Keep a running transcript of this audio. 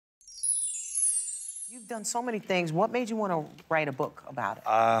You've done so many things. What made you want to write a book about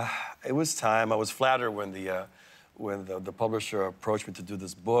it? It was time. I was flattered when the publisher approached me to do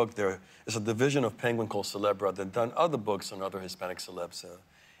this book. There is a division of Penguin called Celebra that done other books on other Hispanic celebs.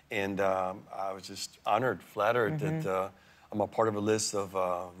 I was just honored, flattered that I'm a part of a list of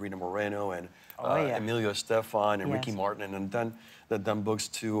Rita Moreno and Emilio Estefan and Ricky Martin, and done books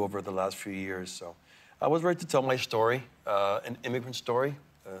too over the last few years. So I was ready to tell my story, an immigrant story,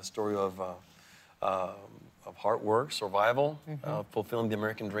 a story of hard work, survival, fulfilling the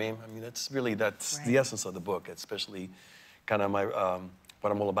American dream. I mean, that's the essence of the book, especially kind of my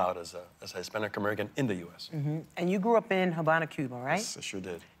what I'm all about as a Hispanic American in the U.S. And you grew up in Havana, Cuba, right? Yes, I sure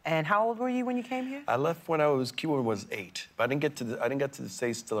did. And how old were you when you came here? I left when Cuba was 8, but I didn't get to the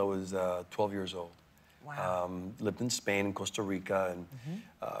States till I was 12 years old. Wow. Lived in Spain and Costa Rica,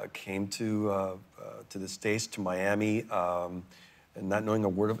 and came to the States, to Miami. And not knowing a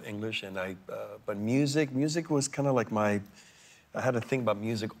word of English, but music was kind of like I had to think about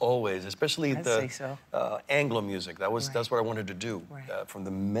music always, especially Anglo music. That's what I wanted to do. From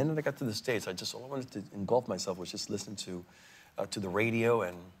the minute I got to the States, all I wanted to engulf myself was just listen to the radio,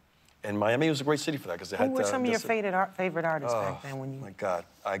 and Miami was a great city for that because they had. Who were some of your favorite artists back then? When you? My God,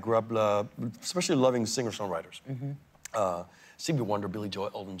 I grew up especially loving singer-songwriters. Stevie Wonder, Billy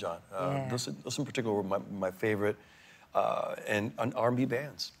Joel, Elton John. Those in particular were my favorite. And R&B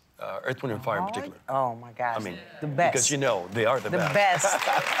bands, Earth, Wind & Fire in particular. Oh my gosh, I mean, the best. Because they are the best. The best,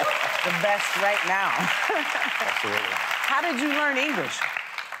 the best right now. Absolutely. How did you learn English?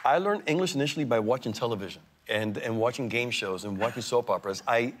 I learned English initially by watching television and watching game shows and watching soap operas.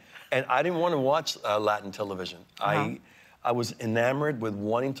 I didn't want to watch Latin television. I was enamored with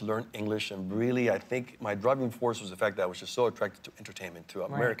wanting to learn English, and really, I think my driving force was the fact that I was just so attracted to entertainment, to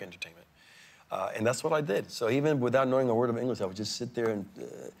American entertainment. And that's what I did. So even without knowing a word of English, I would just sit there and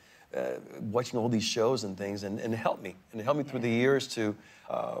watching all these shows and things, and it helped me. And it helped me through the years to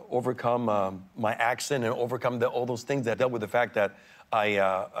overcome my accent and overcome all those things that dealt with the fact that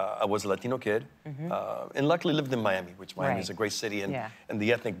I was a Latino kid, and luckily lived in Miami, which Miami is a great city, and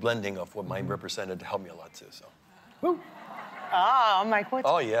the ethnic blending of what Miami represented helped me a lot too. So. Woo. Oh, I'm like, what?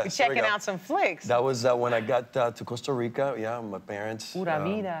 Oh, yeah. You're checking out some flicks. That was when I got to Costa Rica. Yeah, my parents. Pura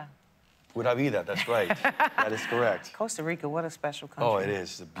vida. Pura vida, that's right. That is correct. Costa Rica, what a special country. Oh, it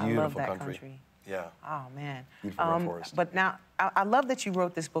is. It's a beautiful I love that country. Yeah. Oh, man. Beautiful rainforest. But now, I love that you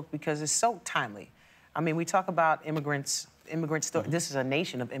wrote this book because it's so timely. I mean, we talk about immigrants. This is a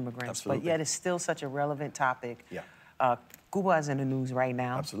nation of immigrants, but yet it's still such a relevant topic. Yeah. Cuba is in the news right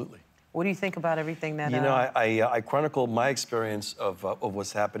now. Absolutely. What do you think about everything that... You know, I chronicle my experience of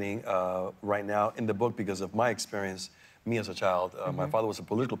what's happening right now in the book because of my experience, me as a child. My father was a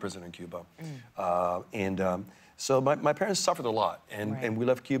political prisoner in Cuba. So my parents suffered a lot, and we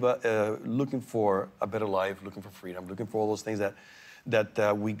left Cuba looking for a better life, looking for freedom, looking for all those things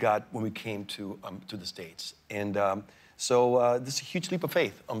that we got when we came to the States. And so this is a huge leap of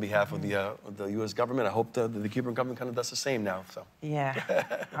faith on behalf of the U.S. government. I hope the Cuban government kind of does the same now. So. Yeah.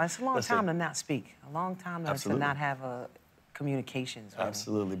 It's a long time to not speak. A long time to not have communications. Really.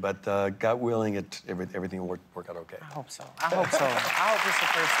 Absolutely. But God willing, everything will work out okay. I hope so. I hope so. I hope it's the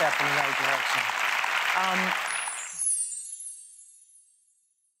first step in the right direction.